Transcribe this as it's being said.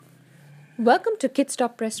Welcome to Kids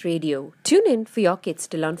Stop Press Radio. Tune in for your kids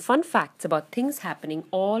to learn fun facts about things happening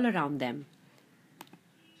all around them.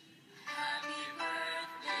 Happy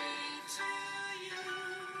birthday to you.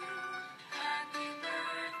 Happy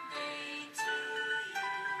birthday to you.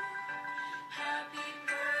 Happy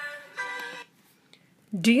birthday.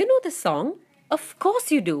 Do you know this song? Of course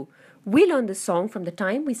you do. We learn this song from the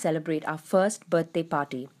time we celebrate our first birthday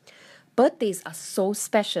party. Birthdays are so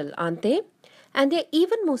special, aren't they? And they're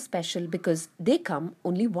even more special because they come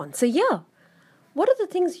only once a year. What are the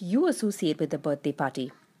things you associate with a birthday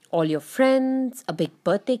party? All your friends, a big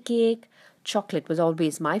birthday cake, chocolate was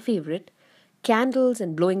always my favorite, candles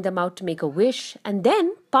and blowing them out to make a wish, and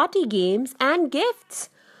then party games and gifts.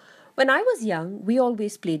 When I was young, we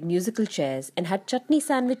always played musical chairs and had chutney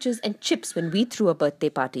sandwiches and chips when we threw a birthday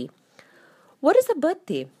party. What is a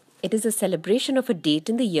birthday? It is a celebration of a date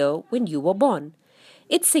in the year when you were born.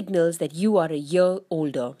 It signals that you are a year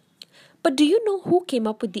older. But do you know who came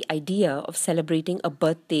up with the idea of celebrating a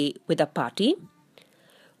birthday with a party?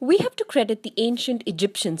 We have to credit the ancient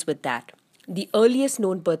Egyptians with that. The earliest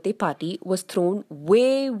known birthday party was thrown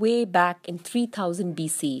way back in 3000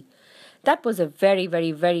 BC. That was a very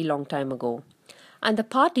long time ago. And the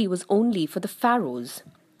party was only for the pharaohs.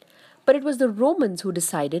 But it was the Romans who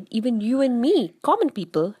decided even you and me, common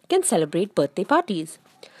people, can celebrate birthday parties.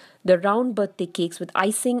 The round birthday cakes with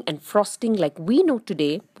icing and frosting like we know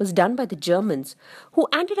today was done by the Germans, who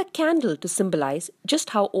added a candle to symbolize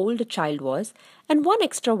just how old a child was and one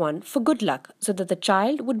extra one for good luck so that the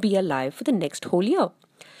child would be alive for the next whole year.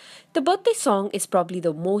 The birthday song is probably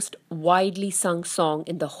the most widely sung song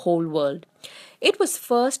in the whole world. It was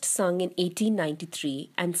first sung in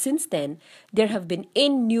 1893, and since then there have been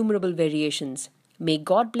innumerable variations. May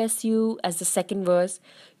God bless you as the second verse,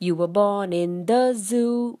 you were born in the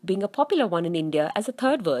zoo being a popular one in India as a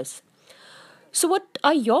third verse. So what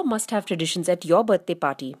are your must-have traditions at your birthday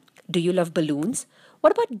party? Do you love balloons?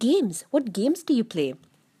 What about games? What games do you play?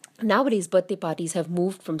 Nowadays, birthday parties have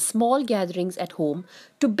moved from small gatherings at home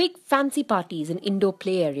to big fancy parties in indoor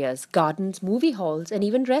play areas, gardens, movie halls, and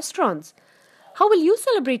even restaurants. How will you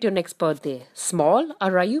celebrate your next birthday? Small,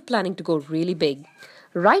 or are you planning to go really big?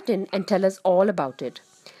 Write in and tell us all about it.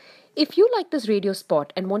 If you like this radio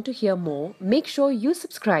spot and want to hear more, make sure you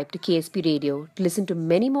subscribe to KSP Radio to listen to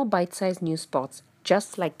many more bite-sized news spots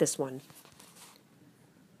just like this one.